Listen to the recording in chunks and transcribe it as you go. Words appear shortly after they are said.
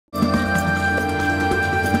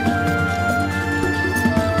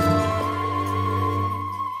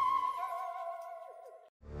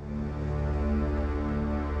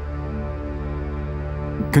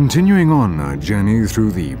Continuing on our journey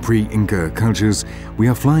through the pre-Inca cultures, we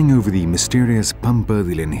are flying over the mysterious Pampa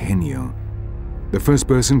del Ingenio. The first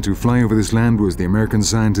person to fly over this land was the American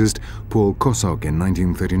scientist Paul Kosok in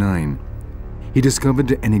 1939. He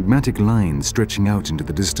discovered enigmatic lines stretching out into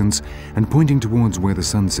the distance and pointing towards where the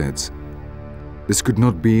sun sets. This could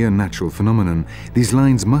not be a natural phenomenon. These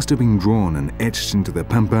lines must have been drawn and etched into the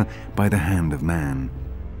Pampa by the hand of man.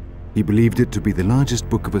 He believed it to be the largest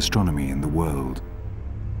book of astronomy in the world.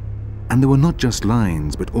 And there were not just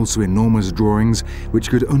lines, but also enormous drawings which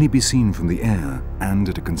could only be seen from the air and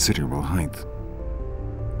at a considerable height.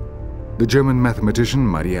 The German mathematician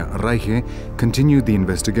Maria Reiche continued the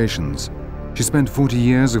investigations. She spent 40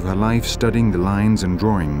 years of her life studying the lines and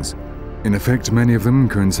drawings. In effect, many of them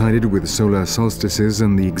coincided with solar solstices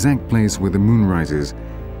and the exact place where the moon rises.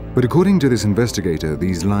 But according to this investigator,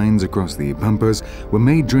 these lines across the Pampas were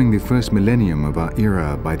made during the first millennium of our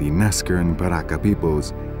era by the Nasca and Paraca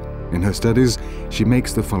peoples. In her studies, she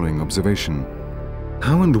makes the following observation.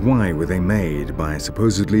 How and why were they made by a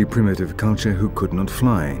supposedly primitive culture who could not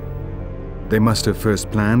fly? They must have first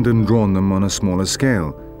planned and drawn them on a smaller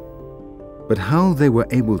scale. But how they were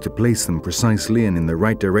able to place them precisely and in the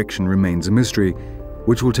right direction remains a mystery,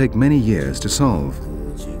 which will take many years to solve.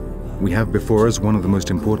 We have before us one of the most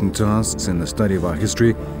important tasks in the study of our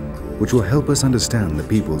history, which will help us understand the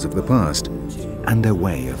peoples of the past and their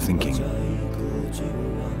way of thinking.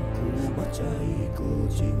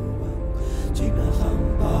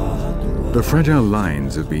 The fragile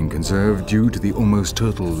lines have been conserved due to the almost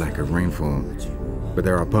total lack of rainfall. But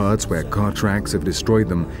there are parts where car tracks have destroyed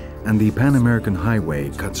them, and the Pan-American Highway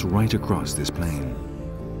cuts right across this plain.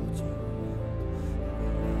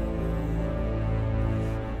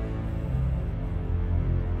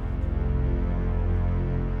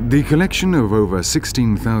 The collection of over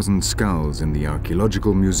 16,000 skulls in the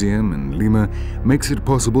Archaeological Museum in Lima makes it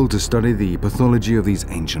possible to study the pathology of these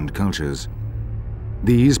ancient cultures.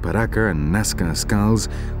 These Paraca and Nasca skulls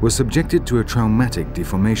were subjected to a traumatic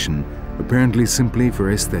deformation, apparently simply for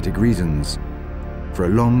aesthetic reasons. For a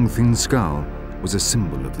long, thin skull was a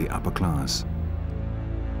symbol of the upper class.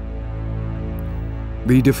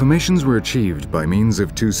 The deformations were achieved by means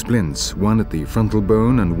of two splints, one at the frontal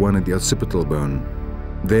bone and one at the occipital bone.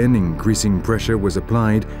 Then increasing pressure was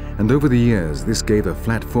applied, and over the years this gave a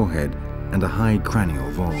flat forehead and a high cranial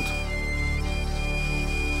vault.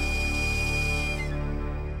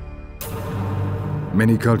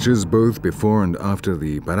 Many cultures, both before and after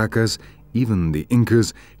the Paracas, even the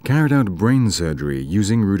Incas, carried out brain surgery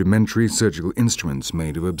using rudimentary surgical instruments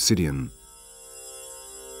made of obsidian.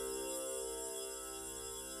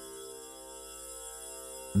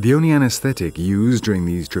 The only anaesthetic used during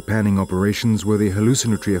these trepanning operations were the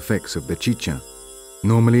hallucinatory effects of the chicha.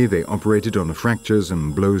 Normally they operated on fractures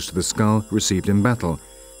and blows to the skull received in battle,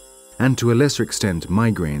 and to a lesser extent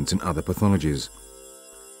migraines and other pathologies.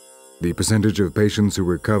 The percentage of patients who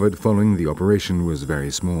recovered following the operation was very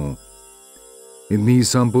small. In these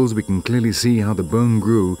samples we can clearly see how the bone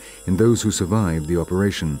grew in those who survived the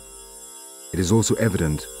operation. It is also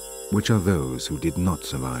evident which are those who did not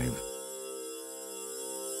survive.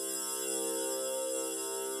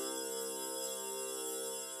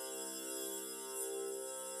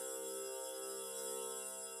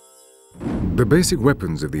 The basic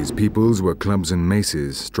weapons of these peoples were clubs and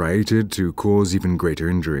maces, striated to cause even greater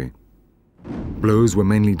injury. Blows were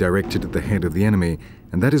mainly directed at the head of the enemy,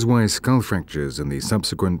 and that is why skull fractures and the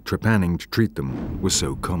subsequent trepanning to treat them were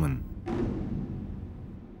so common.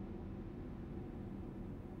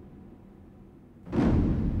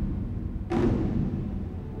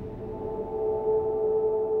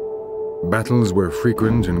 Battles were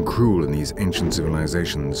frequent and cruel in these ancient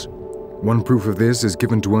civilizations. One proof of this is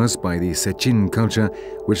given to us by the Sechín culture,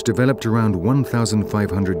 which developed around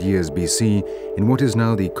 1,500 years BC in what is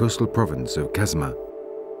now the coastal province of Casma.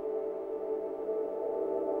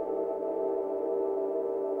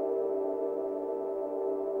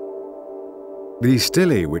 The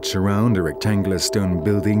stelae which surround a rectangular stone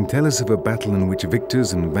building tell us of a battle in which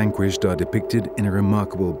victors and vanquished are depicted in a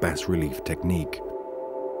remarkable bas-relief technique.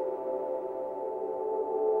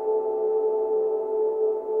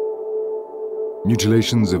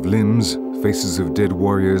 Mutilations of limbs, faces of dead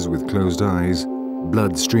warriors with closed eyes,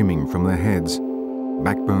 blood streaming from their heads,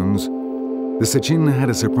 backbones. The Sechín had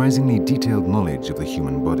a surprisingly detailed knowledge of the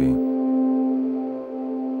human body.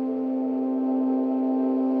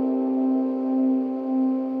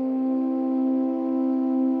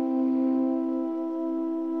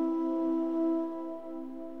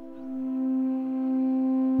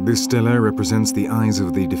 This stela represents the eyes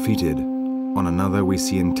of the defeated. On another we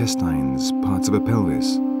see intestines, parts of a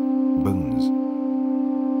pelvis, bones.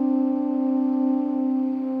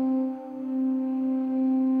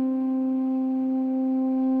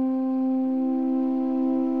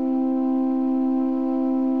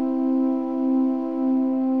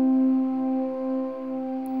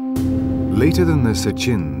 Later than the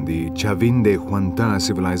Sechín, the Chavín de Huanta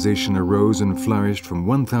civilization arose and flourished from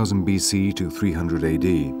 1000 BC to 300 AD.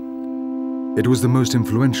 It was the most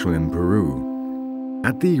influential in Peru.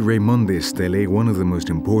 At the Raimonde Stele, one of the most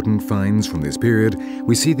important finds from this period,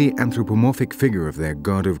 we see the anthropomorphic figure of their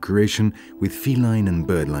god of creation with feline and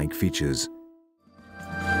bird-like features.